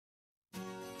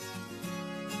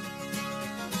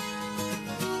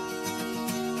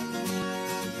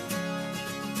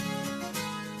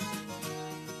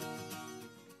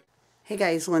Hey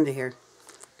guys, Linda here.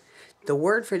 The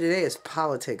word for today is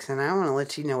politics, and I want to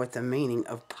let you know what the meaning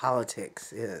of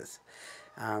politics is.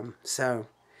 So,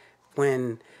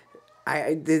 when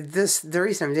I did this, the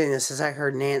reason I'm doing this is I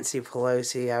heard Nancy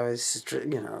Pelosi. I was,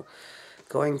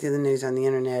 going through the news on the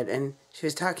internet, and she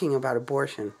was talking about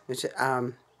abortion, which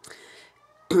I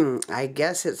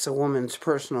guess it's a woman's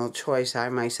personal choice. I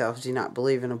myself do not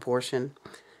believe in abortion.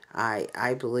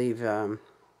 I believe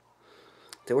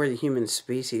that we're the human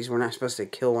species. We're not supposed to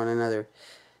kill one another.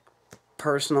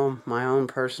 My own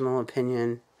personal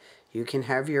opinion. You can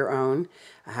have your own,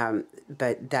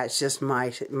 but that's just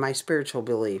my spiritual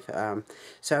belief.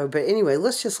 But anyway,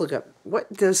 let's just look up,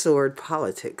 what does the word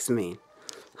politics mean?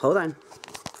 Hold on.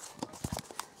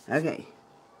 Okay,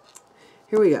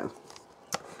 here we go.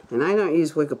 And I don't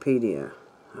use Wikipedia,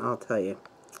 I'll tell you.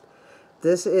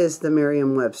 This is the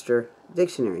Merriam-Webster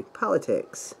dictionary.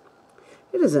 Politics.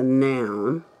 It is a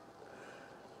noun.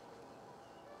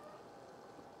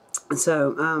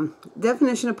 So,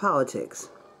 definition of politics.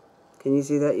 Can you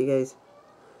see that, you guys?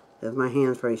 My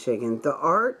hand's probably shaking. The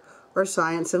art or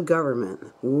science of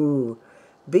government. Ooh.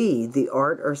 B, the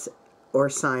art or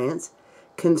science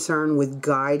concerned with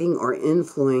guiding or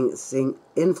influencing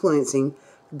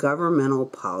governmental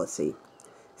policy.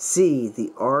 C,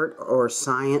 the art or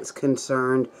science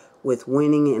concerned with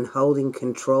winning and holding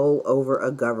control over a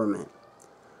government.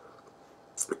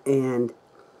 And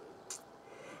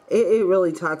it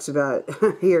really talks about,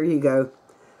 here you go,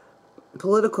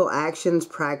 political actions,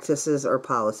 practices, or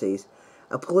policies.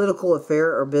 A political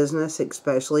affair or business,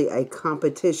 especially a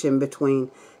competition between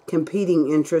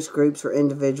competing interest groups or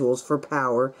individuals for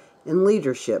power and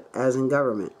leadership, as in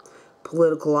government.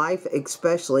 Political life,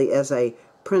 especially as a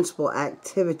principal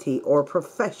activity or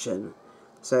profession.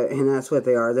 So, and that's what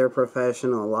they are. They're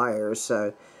professional liars.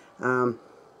 So,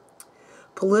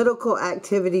 political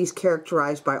activities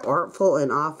characterized by artful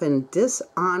and often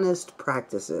dishonest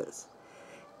practices.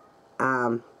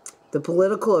 The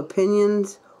political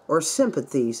opinions or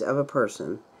sympathies of a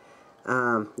person.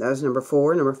 That was number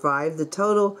 4. Number 5, the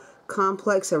total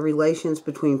complex of relations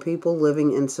between people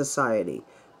living in society,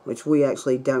 which we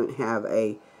actually don't have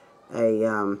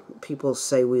people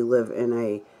say we live in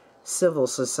a civil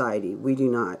society. We do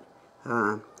not.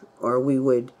 Or we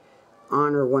would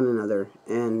honor one another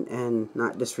and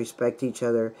not disrespect each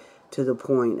other to the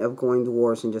point of going to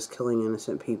wars and just killing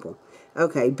innocent people.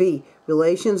 Okay, B,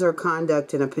 relations or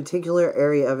conduct in a particular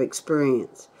area of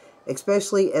experience,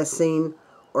 especially as seen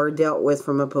or dealt with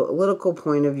from a political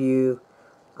point of view,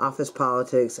 office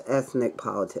politics, ethnic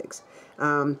politics.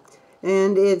 And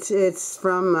it's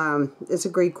from, it's a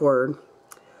Greek word,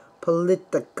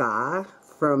 politika,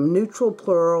 from neutral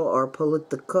plural or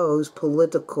politikos,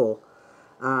 political.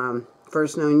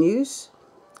 First known use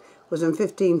was in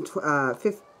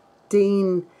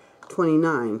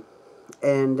 1529,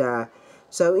 and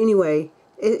so anyway,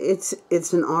 it's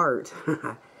an art.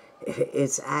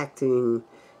 It's acting.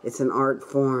 It's an art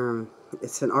form.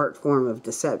 It's an art form of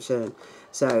deception.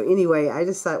 So anyway, I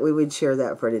just thought we would share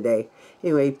that for today.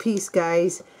 Anyway, peace,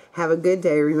 guys. Have a good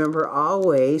day. Remember,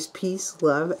 always peace,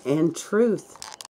 love, and truth.